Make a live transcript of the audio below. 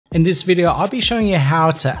In this video, I'll be showing you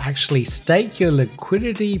how to actually stake your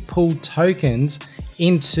liquidity pool tokens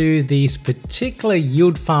into these particular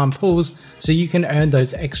yield farm pools so you can earn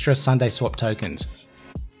those extra SundaeSwap tokens.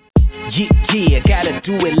 Yeah, gotta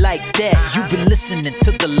do it like that. You've been listening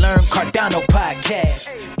to the Learn Cardano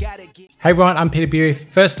podcast. Hey everyone, I'm Peter Beery.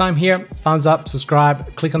 First time here, thumbs up,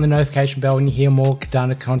 subscribe, click on the notification bell when you hear more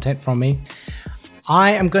Cardano content from me.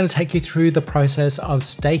 I am going to take you through the process of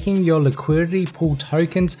staking your liquidity pool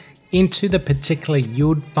tokens into the particular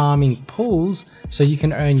yield farming pools so you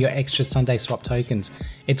can earn your extra SundaeSwap tokens.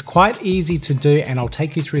 It's quite easy to do and I'll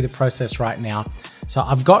take you through the process right now. So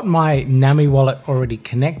I've got my NAMI wallet already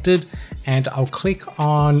connected and I'll click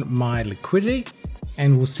on my liquidity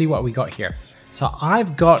and we'll see what we got here. So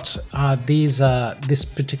I've got this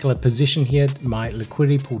particular position here, my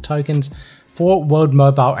liquidity pool tokens for World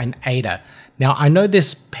Mobile and ADA. Now I know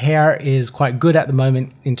this pair is quite good at the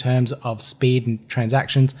moment in terms of speed and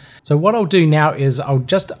transactions. So what I'll do now is I'll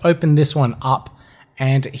just open this one up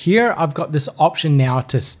and here I've got this option now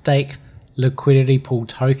to stake liquidity pool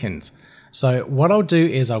tokens. So what I'll do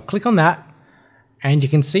is I'll click on that and you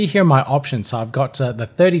can see here my options. So I've got the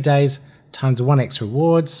 30 days times 1x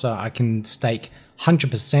rewards. So I can stake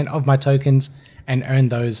 100% of my tokens and earn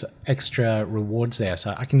those extra rewards there.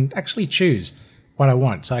 So I can actually choose what I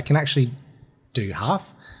want. So I can actually do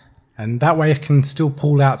half and that way I can still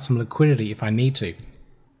pull out some liquidity if I need to.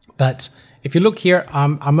 But if you look here,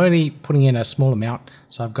 I'm only putting in a small amount.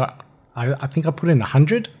 So I've got, I think I put in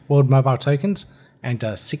 100 World Mobile tokens and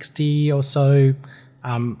 60 or so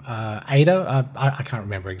ADA. I can't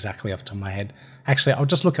remember exactly off the top of my head. Actually, I'll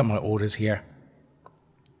just look at my orders here.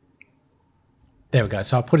 There we go.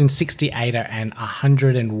 So I put in 60 ADA and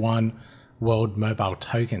 101 World Mobile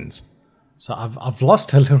tokens. So I've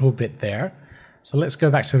lost a little bit there. So let's go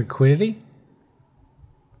back to liquidity.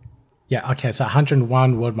 Yeah, okay, so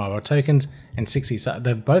 101 World Mobile tokens and 60. So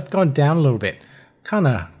they've both gone down a little bit. Kind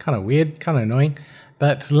of weird, kind of annoying.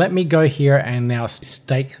 But let me go here and now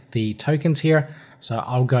stake the tokens here. So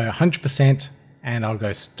I'll go 100% and I'll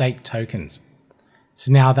go stake tokens.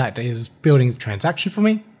 So now that is building the transaction for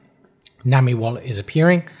me. NAMI wallet is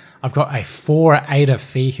appearing. I've got a 4 ADA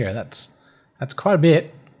fee here. That's quite a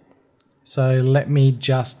bit. So let me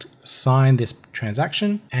just sign this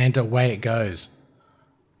transaction and away it goes.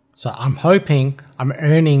 So I'm hoping I'm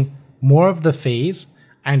earning more of the fees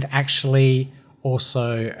and actually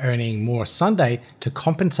also earning more Sundae to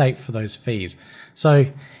compensate for those fees. So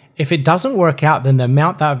if it doesn't work out, then the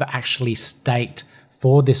amount that I've actually staked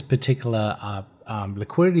for this particular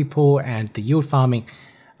liquidity pool and the yield farming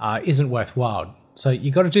isn't worthwhile. So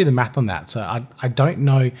you got to do the math on that. So I don't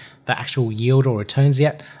know the actual yield or returns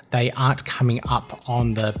yet. They aren't coming up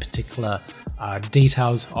on the particular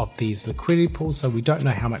details of these liquidity pools. So we don't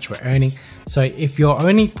know how much we're earning. So if you're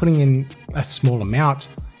only putting in a small amount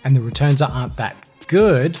and the returns aren't that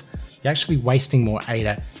good, you're actually wasting more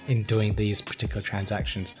ADA in doing these particular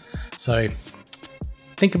transactions. So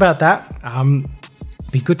think about that.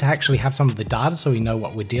 Be good to actually have some of the data so we know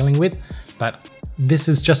what we're dealing with. But this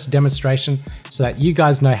is just a demonstration so that you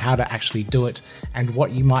guys know how to actually do it and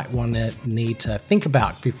what you might want to need to think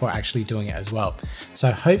about before actually doing it as well.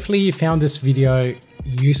 So hopefully you found this video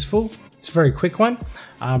useful. It's a very quick one,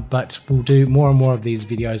 but we'll do more and more of these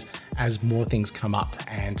videos as more things come up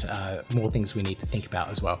and more things we need to think about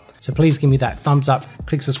as well. So please give me that thumbs up,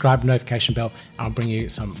 click subscribe, notification bell, and I'll bring you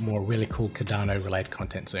some more really cool Cardano related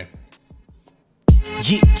content soon.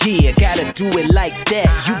 Yeah, gotta do it like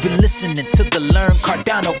that. You've been listening to the Learn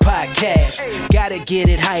Cardano podcast. Gotta get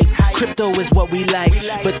it hype. Crypto is what we like,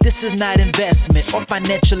 but this is not investment or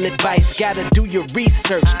financial advice. Gotta do your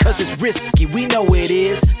research, cause it's risky. We know it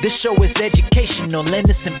is. This show is educational and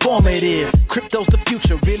it's informative. Crypto's the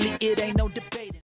future, really, it ain't no debate.